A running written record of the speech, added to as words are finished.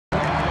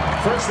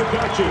First, the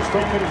coaches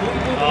from the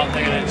League Oh,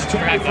 they're going to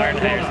crack guard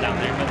hires down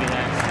there. He'll be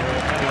next. He'll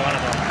be one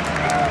of them.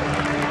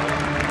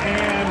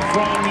 And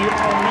from your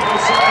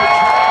Minnesota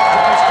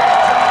Twins,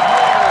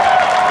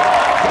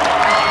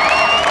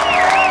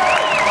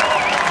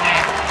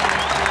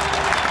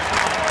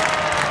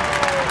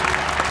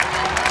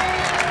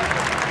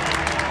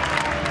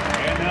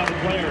 and now the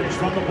players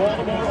from the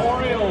Baltimore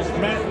Orioles,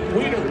 Matt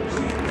Wieters.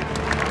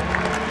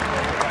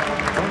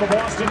 From the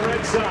Boston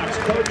Red Sox,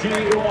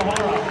 Koji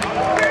Uehara.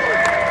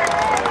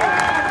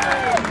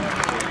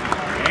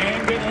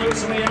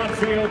 In the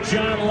outfield,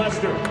 John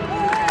Lester.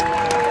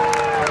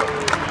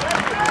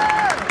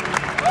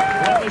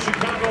 From the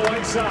Chicago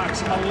White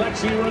Sox,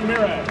 Alexi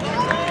Ramirez.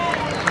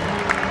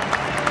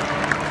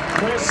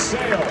 Chris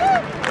Sale.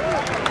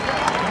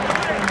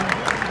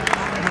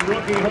 And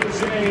rookie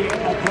Jose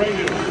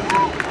Abreu.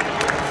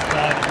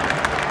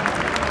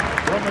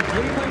 From the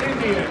Cleveland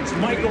Indians,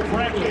 Michael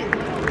Bradley.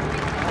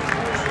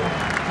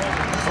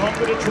 From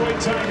the Detroit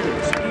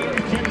Tigers,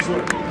 Ian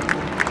Kinsler.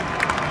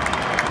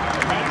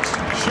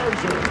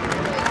 Scherzer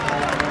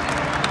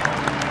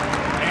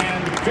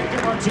and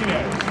Victor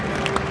Martinez.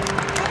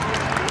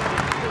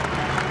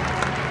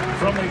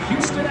 From the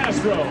Houston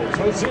Astros,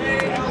 Jose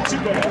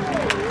Altuve.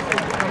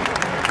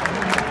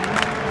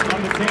 From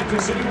the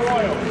Kansas City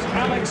Royals,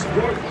 Alex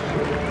Gordon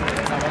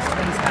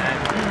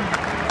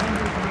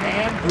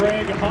and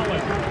Greg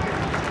Holland.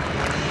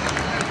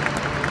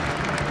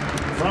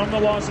 From the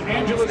Los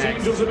Angeles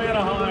Angels of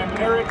Anaheim,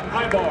 Eric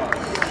Ibar.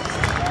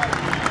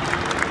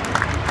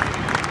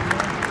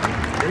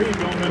 Here you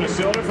go,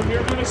 Minnesota, from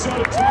your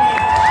Minnesota Twins.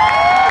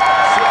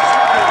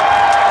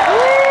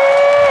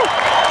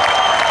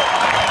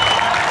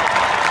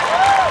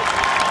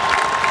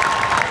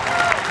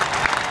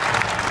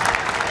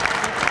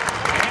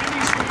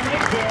 Andy's from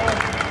Lakeville,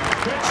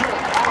 pitcher.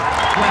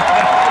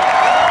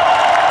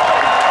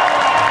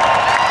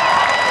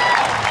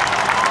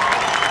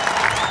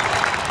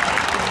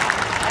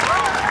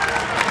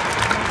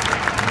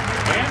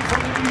 And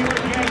from the New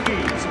York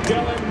Yankees,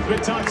 Dylan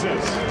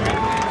Betances.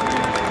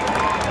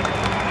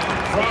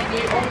 From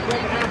the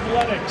Oakland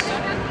Athletics,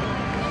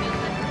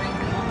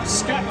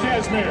 Scott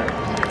Kazmir.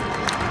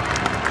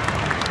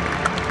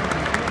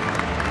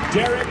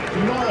 Derek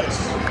Norris.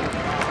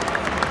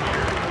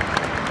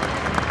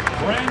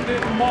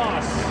 Brandon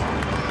Moss.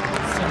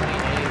 So many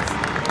names.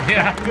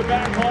 Yeah.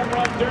 Back-to-back home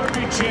run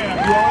derby champ,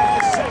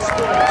 Royal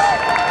Sisters.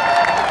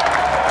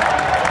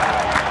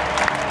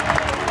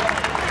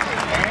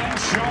 And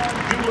Sean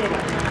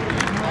Doolittle.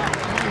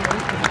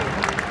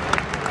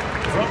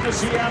 From the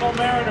Seattle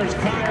Mariners,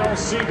 Kyle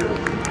Seager.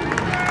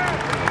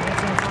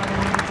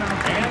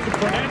 And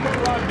Fernando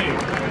Rodney.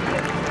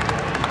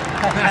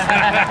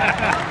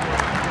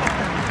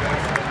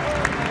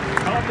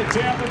 Of the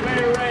Tampa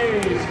Bay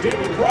Rays,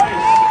 David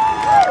Price.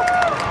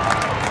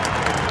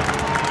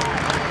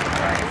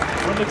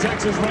 From the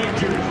Texas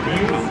Rangers,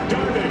 Yu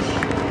Darvish.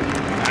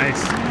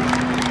 Nice.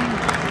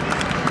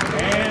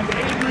 And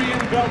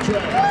Adrian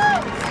Beltre.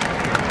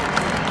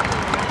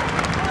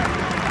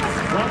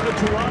 From the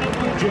Toronto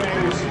Blue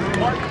Jays,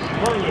 Mark